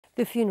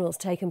The funeral's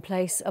taken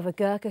place of a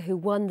Gurkha who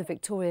won the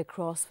Victoria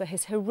Cross for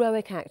his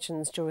heroic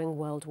actions during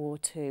World War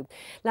II.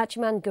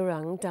 Lachhiman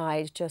Gurung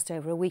died just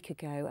over a week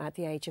ago at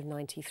the age of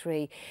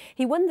 93.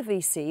 He won the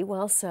VC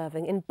while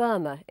serving in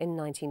Burma in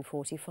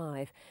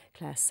 1945.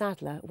 Claire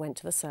Sadler went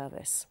to the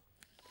service.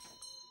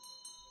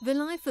 The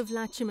life of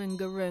Lachhiman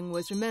Gurung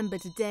was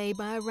remembered today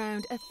by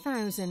around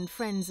 1,000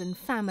 friends and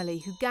family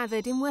who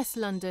gathered in West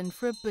London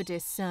for a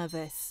Buddhist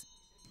service.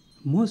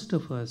 Most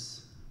of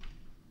us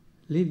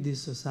leave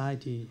this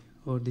society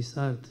or this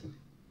earth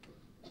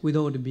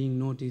without being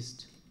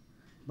noticed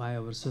by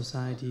our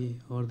society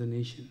or the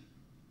nation.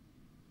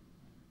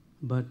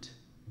 But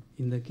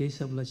in the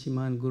case of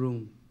Lachhiman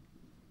Gurung,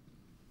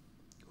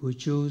 who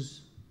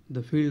chose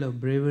the field of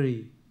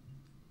bravery,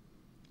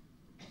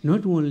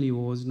 not only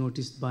was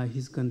noticed by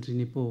his country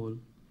Nepal,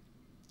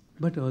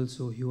 but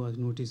also he was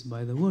noticed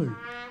by the world.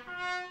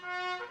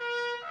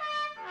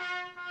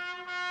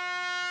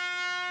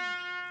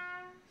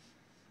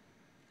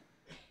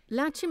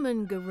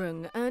 Lachhiman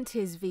Gurung earned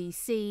his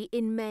VC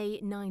in May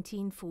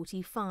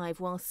 1945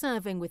 while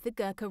serving with the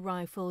Gurkha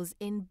Rifles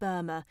in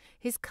Burma.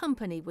 His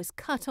company was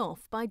cut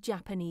off by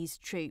Japanese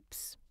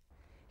troops.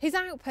 His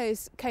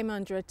outpost came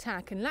under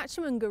attack and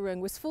Lachhiman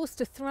Gurung was forced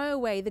to throw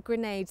away the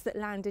grenades that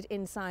landed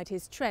inside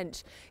his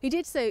trench. He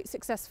did so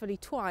successfully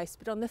twice,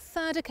 but on the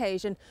third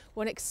occasion,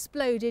 one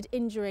exploded,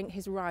 injuring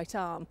his right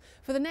arm.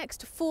 For the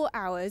next 4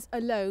 hours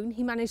alone,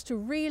 he managed to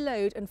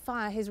reload and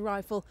fire his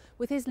rifle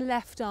with his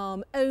left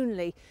arm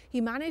only.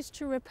 He managed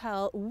to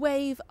repel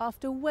wave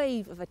after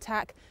wave of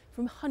attack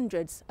from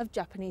hundreds of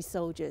Japanese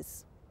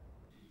soldiers.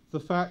 The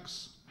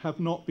facts have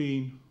not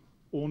been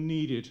or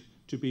needed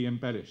to be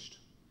embellished.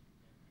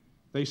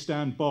 They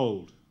stand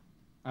bold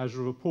as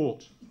a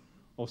report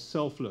of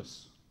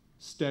selfless,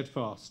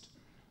 steadfast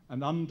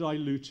and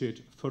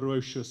undiluted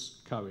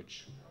ferocious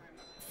courage.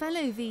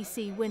 Fellow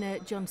VC winner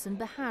Johnson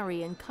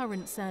Bahari and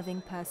current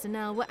serving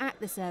personnel were at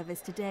the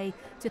service today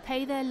to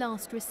pay their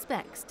last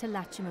respects to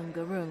Lachhiman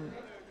Gurung.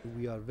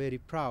 We are very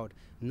proud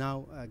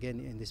now,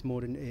 again, in this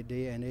modern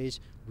day and age.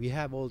 We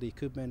have all the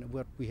equipment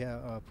what we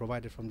have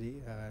provided from the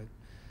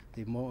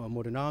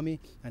modern army,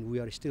 and we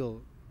are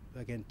still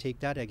again take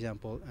that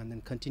example and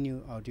then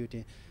continue our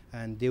duty,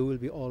 and they will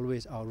be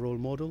always our role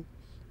model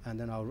and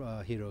then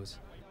our heroes.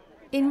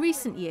 In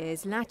recent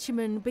years,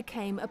 Lachhiman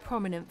became a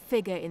prominent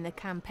figure in the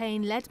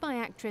campaign led by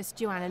actress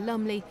Joanna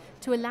Lumley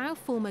to allow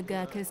former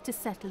Gurkhas to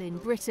settle in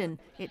Britain.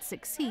 It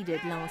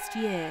succeeded last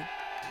year.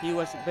 He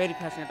was very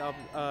passionate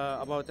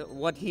about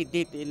what he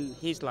did in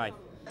his life.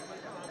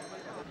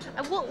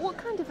 What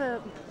kind of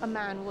a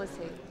man was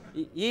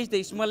he? He is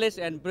the smallest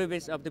and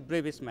bravest of the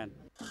bravest men.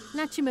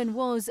 Lachhiman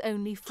was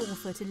only 4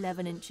 foot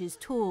 11 inches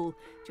tall.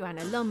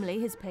 Joanna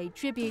Lumley has paid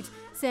tribute,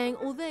 saying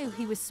although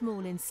he was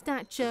small in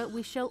stature,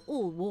 we shall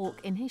all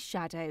walk in his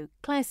shadow.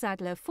 Claire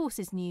Sadler,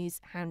 Forces News,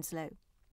 Hounslow.